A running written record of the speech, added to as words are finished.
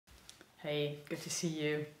Hey, good to see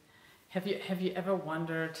you. Have you ever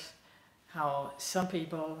wondered how some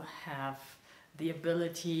people have the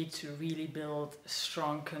ability to really build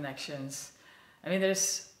strong connections? I mean,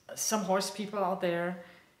 there's some horse people out there,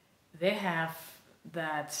 they have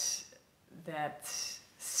that that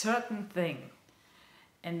certain thing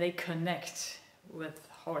and they connect with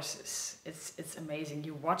horses. It's amazing.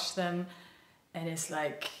 You watch them and it's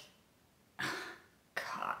like,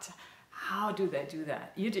 God, how do they do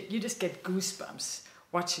that? You just get goosebumps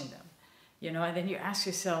watching them, and then you ask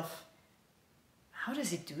yourself, how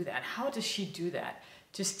does he do that? How does she do that?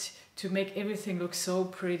 Just to make everything look so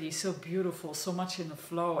pretty, so beautiful, so much in the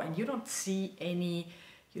flow, and you don't see any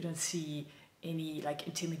like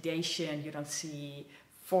intimidation, you don't see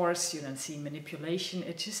force, you don't see manipulation.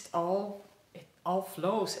 It all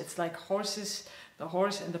flows. It's like the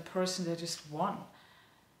horse and the person, they're just one,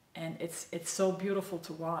 and it's so beautiful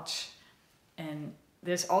to watch. And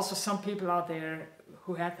there's also some people out there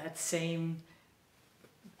who have that same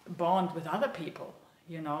bond with other people.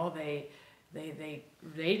 They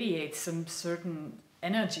radiate some certain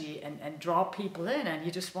energy and draw people in, and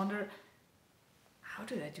you just wonder, how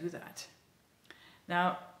do they do that?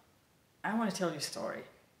 Now, I want to tell you a story.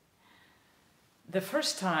 The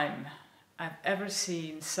first time I've ever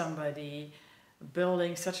seen somebody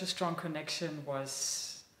building such a strong connection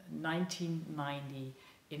was 1990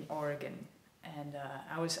 in Oregon. And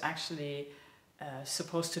I was actually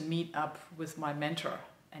supposed to meet up with my mentor.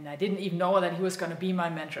 And I didn't even know that he was going to be my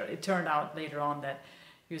mentor. It turned out later on that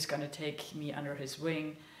he was going to take me under his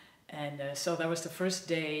wing. And so that was the first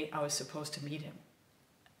day I was supposed to meet him.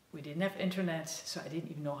 We didn't have internet, so I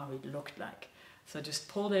didn't even know how he looked like. So I just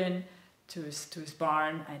pulled in to his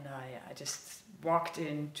barn, and I just walked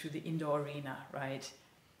into the indoor arena, right?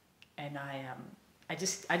 And I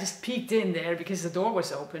just peeked in there because the door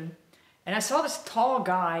was open. And I saw this tall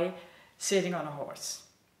guy sitting on a horse.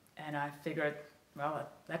 And I figured, well,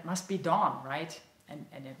 that must be Don, right? And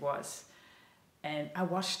it was. And I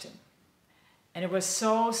watched him. And it was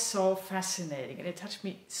so, so fascinating. And it touched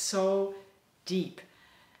me so deep.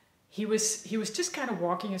 He was just kind of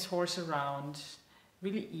walking his horse around,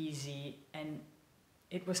 really easy. And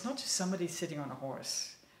it was not just somebody sitting on a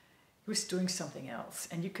horse. He was doing something else.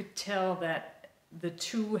 And you could tell that the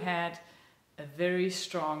two had a very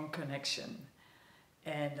strong connection,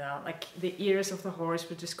 and like the ears of the horse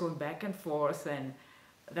were just going back and forth, and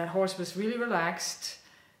that horse was really relaxed.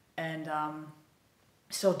 And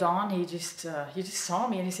so Don, he just saw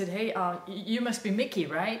me and he said, "Hey, you must be Mickey,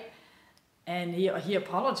 right?" And he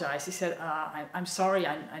apologized. He said, I'm sorry,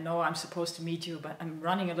 I know I'm supposed to meet you, but I'm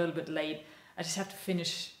running a little bit late. I just have to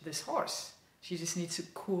finish this horse. She just needs to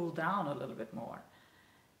cool down a little bit more."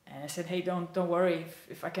 And I said, "Hey, don't worry,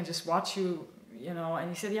 if I can just watch you, And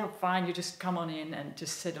he said, "Yeah, fine, you just come on in and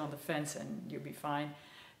just sit on the fence and you'll be fine."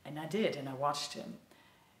 And I did, and I watched him.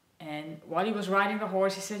 And while he was riding the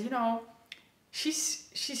horse, he said,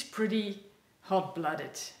 she's pretty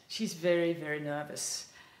hot-blooded. She's very, very nervous.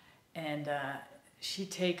 And she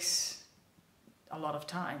takes a lot of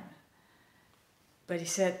time. But he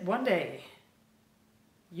said, one day,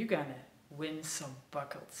 you're gonna win some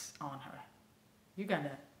buckles on her. You're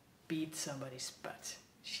gonna beat somebody's butt.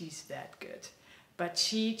 She's that good. But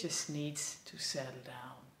she just needs to settle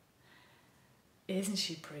down. Isn't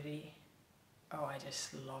she pretty? Oh, I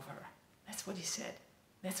just love her." That's what he said.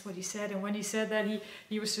 That's what he said. And when he said that,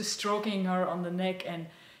 he was just stroking her on the neck. And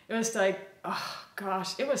it was like, oh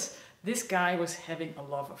gosh, this guy was having a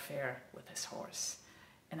love affair with his horse.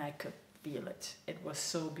 And I could feel it. It was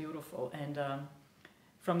so beautiful. And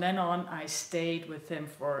from then on, I stayed with him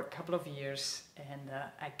for a couple of years, and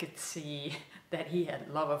I could see that he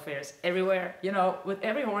had love affairs everywhere. With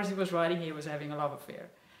every horse he was riding, he was having a love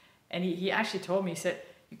affair. And he actually told me, he said,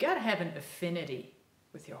 "You gotta have an affinity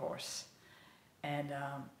with your horse." And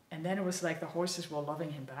then it was like the horses were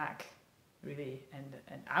loving him back, really.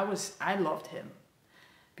 And I loved him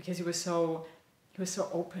because he was so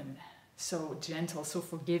open, so gentle, so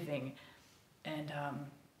forgiving, and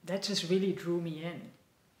that just really drew me in.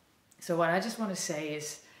 So what I just want to say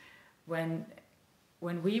is, when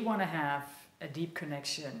we want to have a deep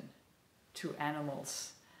connection to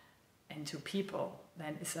animals and to people,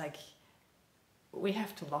 then it's like we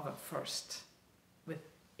have to love them first with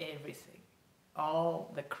everything.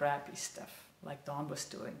 All the crappy stuff, like Don was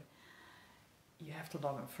doing, you have to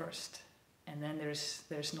love them first. And then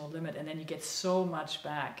there's no limit. And then you get so much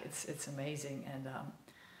back. It's amazing. And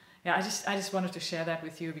yeah, I just wanted to share that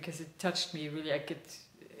with you because it touched me really.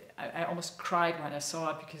 I almost cried when I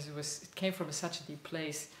saw it because it came from such a deep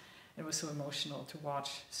place. It was so emotional to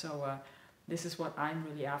watch. So this is what I'm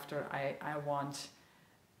really after. I want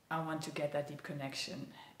I want to get that deep connection,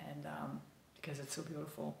 and because it's so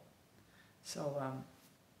beautiful. So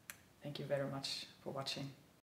thank you very much for watching.